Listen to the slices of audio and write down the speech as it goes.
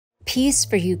Peace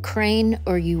for Ukraine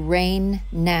or you reign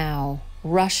now.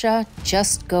 Russia,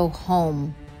 just go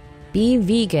home. Be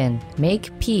vegan,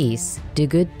 make peace, do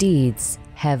good deeds,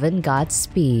 heaven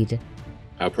Godspeed.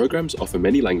 Our programs offer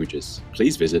many languages.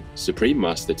 Please visit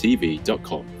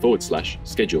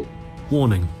suprememastertv.com/schedule.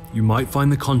 Warning, you might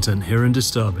find the content herein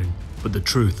disturbing, but the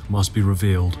truth must be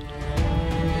revealed.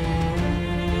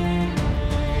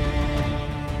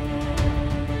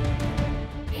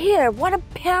 Here, what a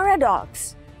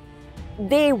paradox.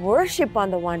 They worship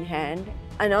on the one hand,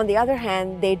 and on the other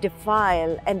hand, they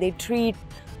defile and they treat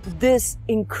this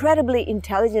incredibly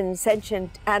intelligent and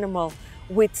sentient animal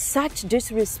with such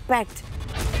disrespect.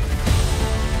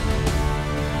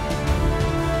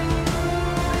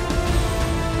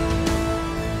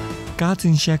 Gods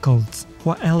in Shackles,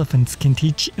 What Elephants Can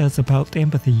Teach Us About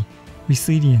Empathy,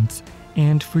 Resilience,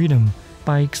 and Freedom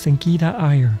by Sangeeta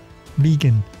Iyer,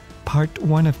 Vegan, Part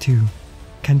 1 of 2.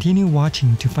 Continue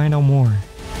watching to find out more.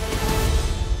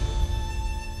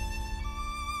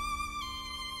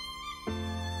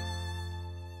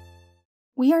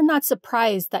 We are not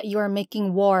surprised that you are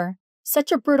making war.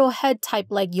 Such a brutal head type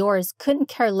like yours couldn't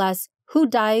care less who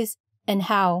dies and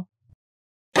how.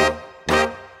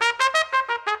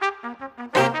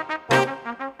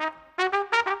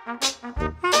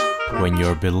 When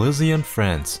your Belizean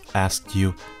friends ask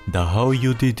you the how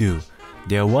you do,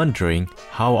 they're wondering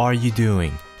how are you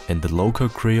doing in the local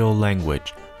Creole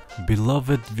language.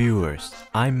 Beloved viewers,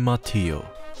 I'm Mateo.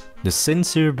 The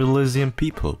sincere Belizean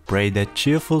people pray that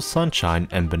cheerful sunshine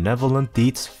and benevolent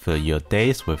deeds fill your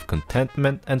days with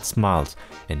contentment and smiles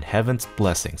in heaven's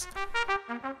blessings.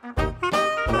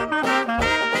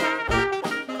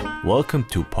 Welcome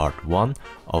to part 1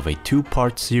 of a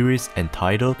 2-part series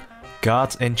entitled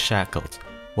Gods in Shackles,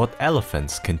 What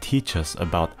Elephants Can Teach Us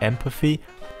About Empathy,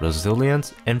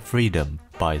 Resilience and Freedom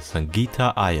by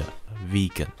Sangeeta Iyer,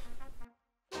 Vegan.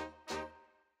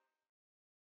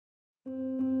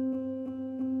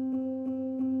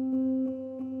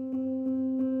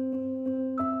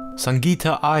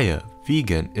 Sangeeta Iyer,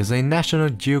 Vegan, is a National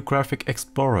Geographic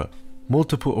explorer,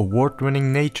 multiple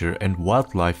award-winning nature and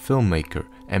wildlife filmmaker,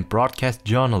 and broadcast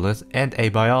journalist and a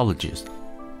biologist.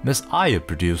 Ms. Iyer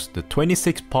produced the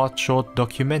 26-part short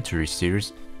documentary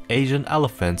series Asian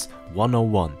Elephants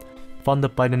 101,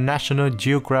 funded by the National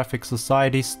Geographic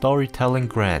Society's Storytelling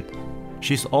Grant.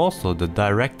 She's also the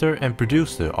director and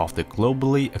producer of the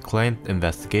globally acclaimed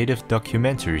investigative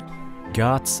documentary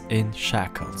Gods in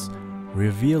Shackles,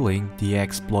 revealing the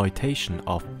exploitation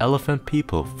of elephant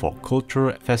people for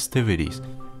cultural festivities.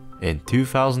 In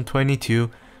 2022,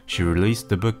 she released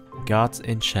the book Gods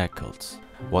in Shackles,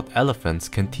 What Elephants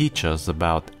Can Teach Us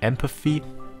About Empathy,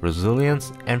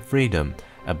 Resilience and Freedom,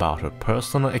 about her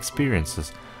personal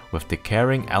experiences with the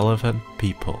caring elephant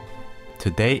people.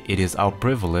 Today it is our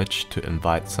privilege to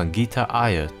invite Sangeeta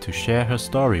Iyer to share her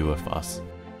story with us.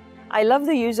 I love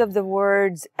the use of the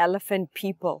words elephant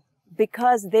people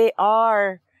because they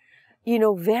are,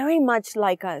 very much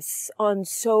like us on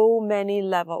so many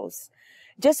levels.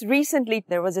 Just recently,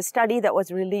 there was a study that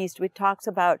was released which talks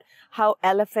about how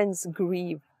elephants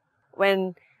grieve.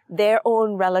 When their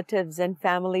own relatives and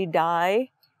family die,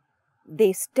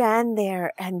 they stand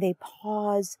there and they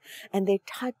pause and they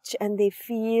touch and they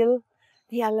feel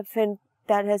the elephant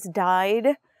that has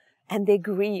died and they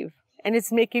grieve. And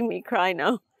it's making me cry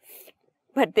now.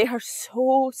 But they are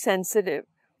so sensitive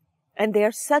and they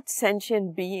are such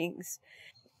sentient beings.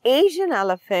 Asian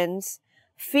elephants,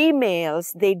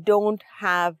 females, they don't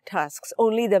have tusks.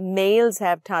 Only the males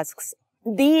have tusks.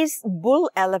 These bull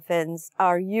elephants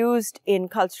are used in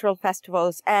cultural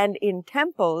festivals and in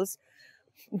temples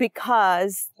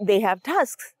because they have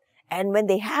tusks. And when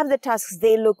they have the tusks,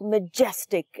 they look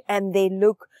majestic and they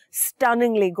look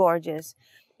stunningly gorgeous.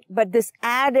 But this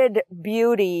added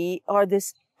beauty or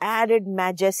this added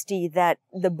majesty that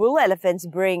the bull elephants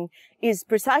bring is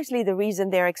precisely the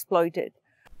reason they're exploited.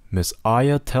 Ms.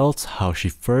 Iyer tells how she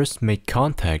first made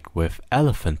contact with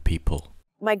elephant people.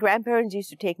 My grandparents used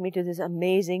to take me to this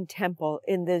amazing temple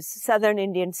in this southern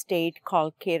Indian state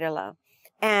called Kerala.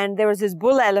 And there was this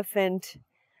bull elephant,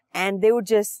 and they would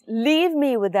just leave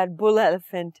me with that bull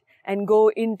elephant and go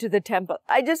into the temple.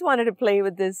 I just wanted to play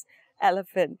with this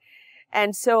elephant.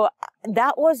 And so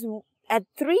that was at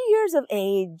 3 years of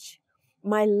age,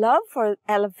 my love for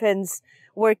elephants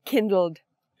were kindled.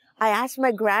 I asked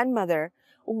my grandmother,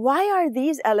 why are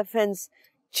these elephants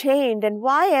chained and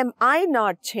why am I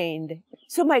not chained?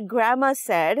 So my grandma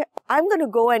said, I'm going to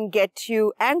go and get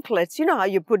you anklets. You know how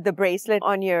you put the bracelet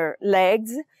on your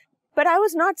legs? But I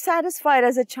was not satisfied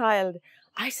as a child.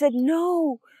 I said,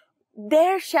 no,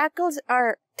 their shackles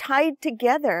are tied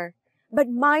together, but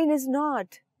mine is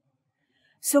not.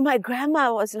 So my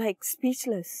grandma was like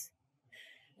speechless.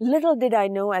 Little did I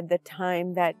know at the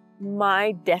time that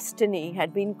my destiny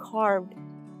had been carved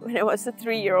when I was a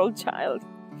 3-year-old child.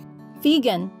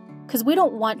 Vegan, because we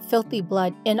don't want filthy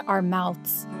blood in our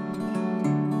mouths.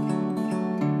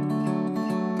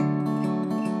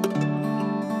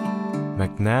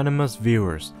 Magnanimous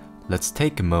viewers, let's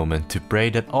take a moment to pray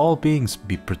that all beings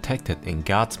be protected in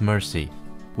God's mercy.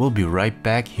 We'll be right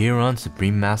back here on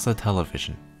Supreme Master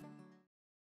Television.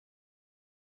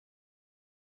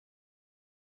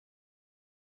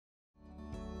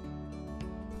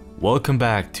 Welcome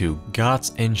back to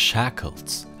Gods in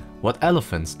Shackles. What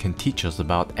elephants can teach us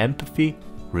about empathy,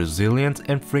 resilience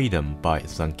and freedom by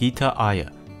Sangeeta Iyer,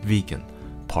 Vegan,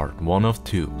 part 1 of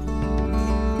 2.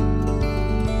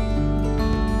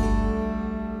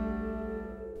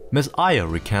 Ms. Iyer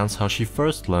recounts how she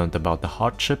first learned about the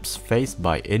hardships faced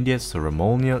by India's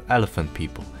ceremonial elephant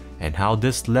people and how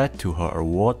this led to her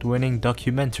award-winning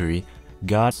documentary,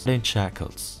 Gods in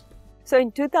Shackles. So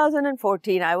in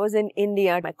 2014, I was in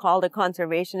India. I called a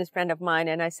conservationist friend of mine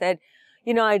and I said,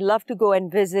 I'd love to go and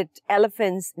visit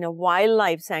elephants in a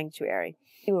wildlife sanctuary.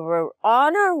 We were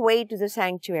on our way to the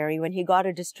sanctuary when he got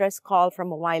a distress call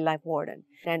from a wildlife warden.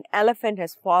 An elephant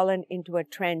has fallen into a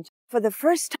trench. For the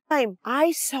first time,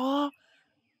 I saw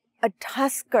a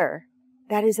tusker,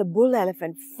 that is a bull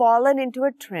elephant, fallen into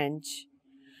a trench.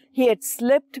 He had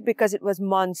slipped because it was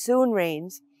monsoon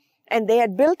rains, and they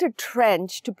had built a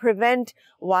trench to prevent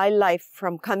wildlife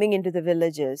from coming into the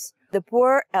villages. The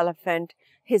poor elephant,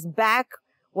 his back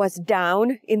was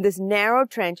down in this narrow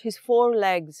trench, his 4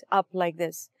 legs up like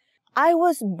this. I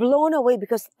was blown away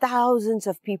because thousands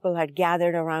of people had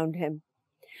gathered around him,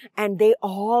 and they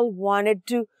all wanted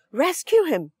to rescue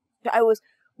him. I was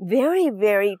very,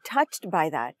 very touched by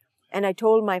that. And I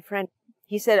told my friend,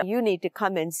 he said, you need to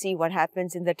come and see what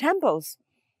happens in the temples.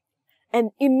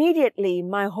 And immediately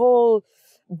my whole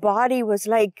body was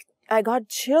like, I got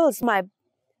chills. My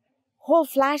whole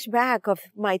flashback of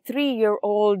my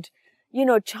 3-year-old,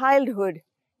 childhood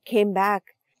came back.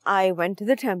 I went to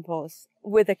the temples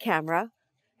with a camera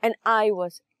and I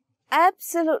was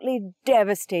absolutely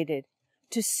devastated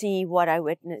to see what I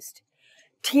witnessed.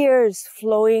 Tears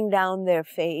flowing down their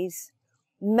face,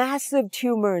 massive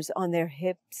tumors on their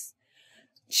hips,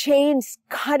 chains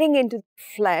cutting into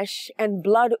flesh and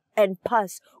blood and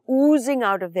pus oozing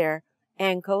out of their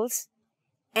ankles.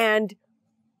 And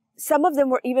some of them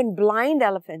were even blind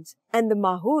elephants. And the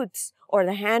mahouts, or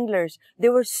the handlers, they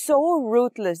were so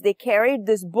ruthless. They carried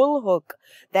this bull hook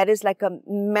that is like a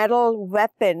metal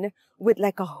weapon with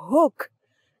like a hook,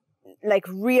 like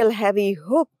real heavy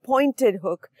hook, pointed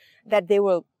hook, that they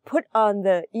will put on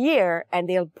the ear and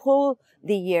they'll pull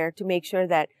the ear to make sure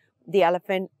that the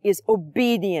elephant is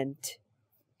obedient.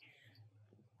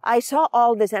 I saw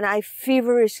all this and I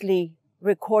feverishly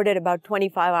recorded about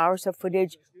 25 hours of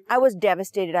footage. I was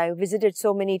devastated. I visited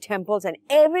so many temples and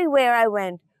everywhere I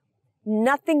went,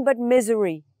 nothing but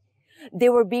misery. They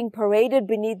were being paraded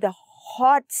beneath the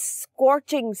hot,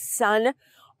 scorching sun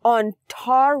on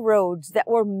tar roads that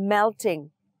were melting.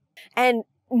 And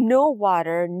no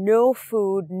water, no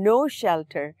food, no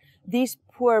shelter. These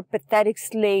poor, pathetic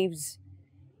slaves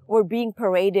were being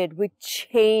paraded with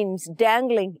chains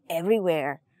dangling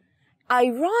everywhere.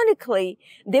 Ironically,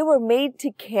 they were made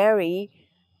to carry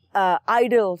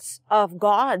idols of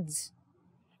gods.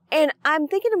 And I'm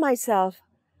thinking to myself,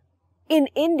 in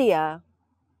India,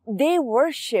 they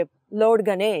worship Lord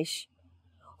Ganesh,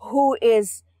 who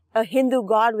is a Hindu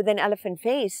god with an elephant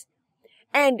face.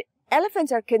 And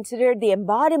elephants are considered the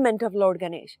embodiment of Lord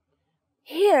Ganesh.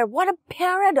 Here, what a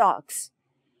paradox.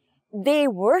 They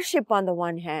worship on the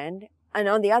one hand, and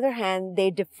on the other hand, they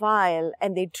defile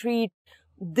and they treat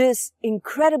this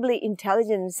incredibly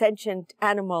intelligent and sentient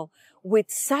animal with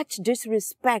such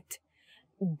disrespect,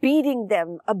 beating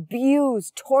them,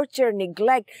 abuse, torture,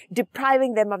 neglect,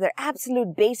 depriving them of their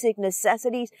absolute basic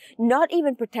necessities, not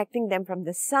even protecting them from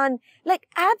the sun, like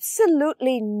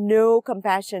absolutely no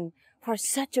compassion for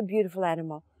such a beautiful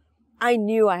animal. I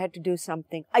knew I had to do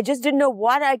something. I just didn't know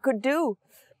what I could do.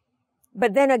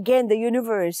 But then again, the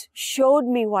universe showed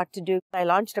me what to do. I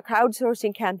launched a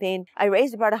crowdsourcing campaign. I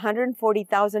raised about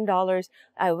 $140,000.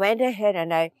 I went ahead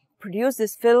and I produced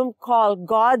this film called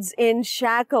Gods in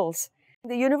Shackles.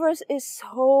 The universe is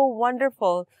so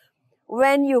wonderful.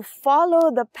 When you follow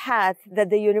the path that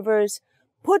the universe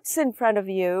puts in front of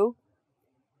you,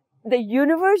 the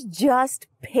universe just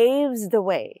paves the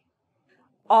way.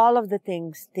 All of the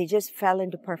things, they just fell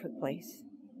into perfect place.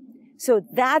 So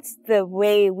that's the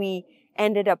way we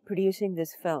ended up producing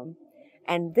this film.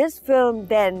 And this film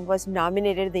then was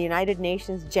nominated to the United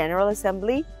Nations General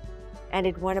Assembly and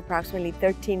it won approximately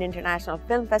 13 International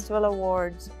Film Festival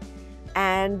awards.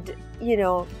 And, you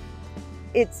know,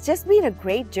 it's just been a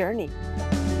great journey.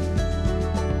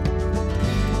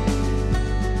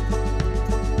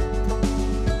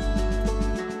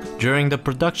 During the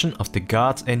production of the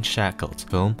Gods in Shackles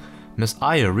film, Ms.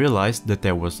 Iyer realized that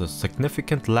there was a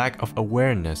significant lack of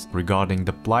awareness regarding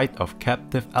the plight of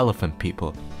captive elephant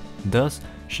people. Thus,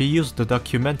 she used the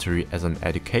documentary as an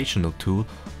educational tool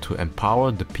to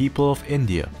empower the people of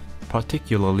India,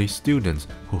 particularly students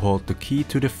who hold the key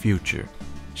to the future.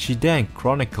 She then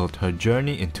chronicled her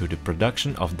journey into the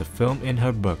production of the film in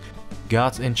her book,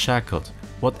 Gods in Shackles: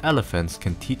 What Elephants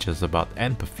Can Teach Us About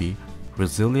Empathy,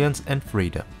 Resilience and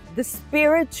Freedom. The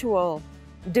spiritual,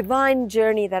 divine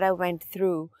journey that I went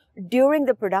through during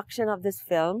the production of this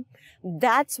film,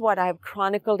 that's what I've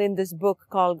chronicled in this book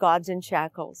called Gods in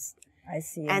Shackles. I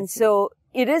see. And so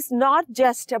it is not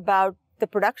just about the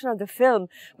production of the film,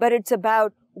 but it's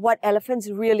about what elephants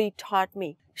really taught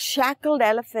me. Shackled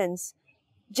elephants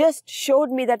just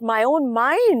showed me that my own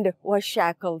mind was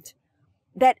shackled,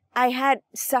 that I had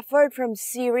suffered from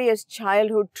serious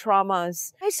childhood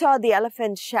traumas. I saw the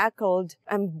elephant shackled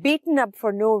and beaten up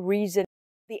for no reason.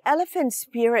 The elephant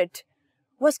spirit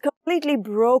was completely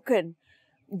broken,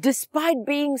 despite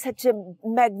being such a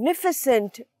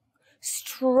magnificent,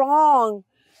 strong,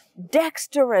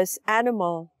 dexterous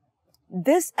animal.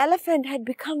 This elephant had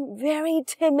become very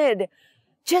timid,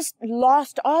 just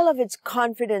lost all of its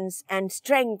confidence and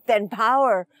strength and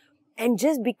power, and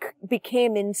just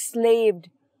became enslaved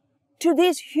to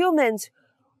these humans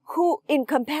who, in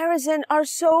comparison, are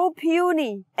so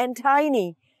puny and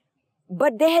tiny.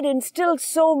 But they had instilled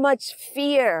so much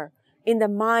fear in the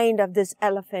mind of this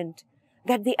elephant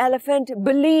that the elephant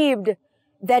believed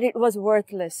that it was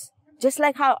worthless. Just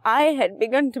like how I had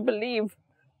begun to believe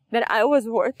that I was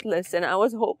worthless and I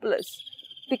was hopeless,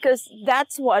 because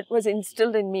that's what was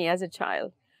instilled in me as a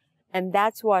child. And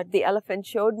that's what the elephant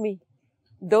showed me.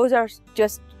 Those are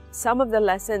just some of the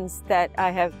lessons that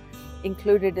I have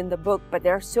included in the book, but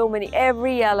there are so many.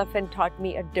 Every elephant taught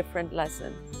me a different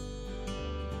lesson.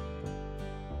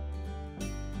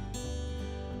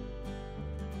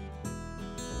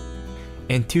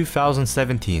 In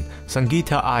 2017,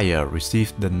 Sangeeta Iyer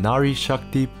received the Nari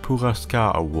Shakti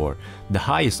Puraskar Award, the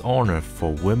highest honor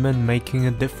for women making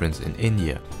a difference in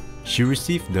India. She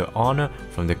received the honor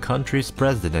from the country's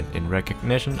president in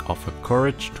recognition of her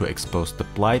courage to expose the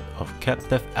plight of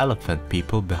captive elephant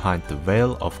people behind the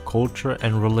veil of culture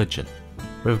and religion.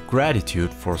 With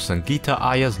gratitude for Sangeeta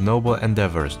Iyer's noble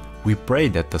endeavors, we pray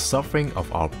that the suffering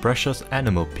of our precious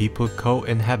animal people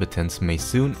co-inhabitants may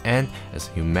soon end as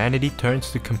humanity turns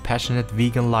to compassionate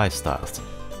vegan lifestyles.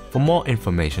 For more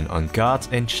information on Gods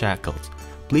in Shackles,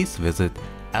 please visit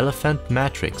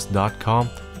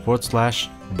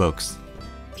elephantmatrix.com/books.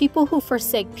 People who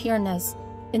forsake pureness,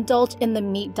 indulge in the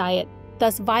meat diet,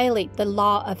 thus violate the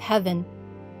law of heaven.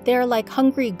 They are like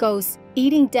hungry ghosts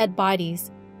eating dead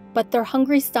bodies, but their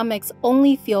hungry stomachs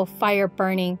only feel fire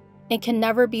burning and can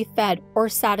never be fed or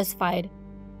satisfied.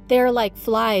 They are like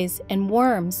flies and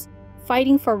worms,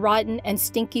 fighting for rotten and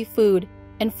stinky food,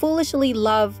 and foolishly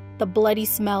love the bloody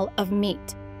smell of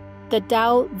meat. The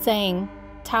Tao Zhang,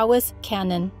 Taoist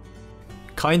Canon.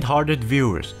 Kind-hearted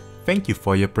viewers, thank you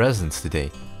for your presence today.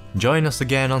 Join us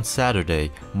again on Saturday,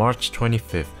 March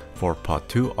 25th for part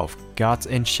 2 of Gods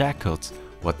in Shackles: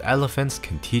 What Elephants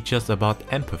Can Teach Us About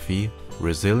Empathy,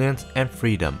 Resilience and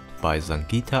Freedom by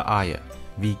Sangeeta Iyer,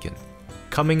 vegan.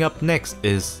 Coming up next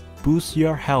is Boost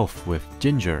Your Health with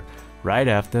Ginger, right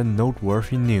after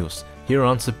noteworthy news here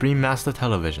on Supreme Master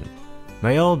Television.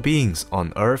 May all beings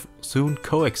on Earth soon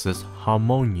coexist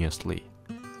harmoniously.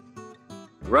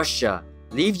 Russia,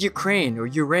 leave Ukraine or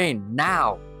you reign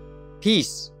now.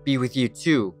 Peace be with you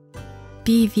too.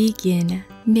 Be vegan,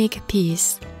 make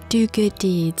peace, do good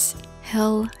deeds,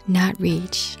 hell not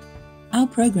reach. Our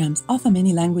programs offer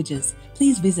many languages.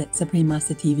 Please visit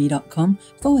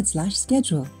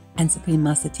suprememastertv.com/schedule and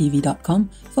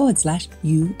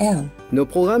suprememastertv.com/UL. Nos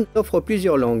programmes offrent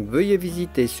plusieurs langues. Veuillez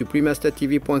visiter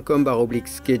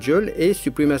suprememastertv.com/schedule et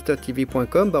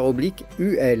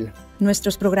suprememastertv.com/UL.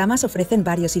 Nuestros programas ofrecen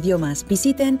varios idiomas.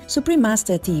 Visiten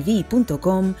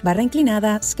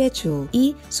suprememastertv.com/schedule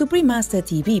y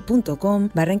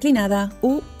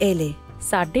suprememastertv.com/UL.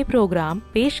 ਸਾਡੇ programme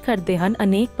ਪੇਸ਼ ਕਰਦੇ ਹਨ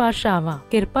ਅਨੇਕ ਭਾਸ਼ਾਵਾਂ।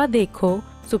 ਕਿਰਪਾ ਦੇਖੋ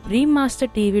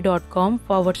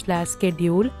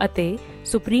suprememastertv.com/schedule ਅਤੇ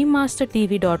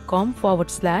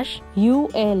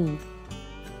suprememastertv.com/UL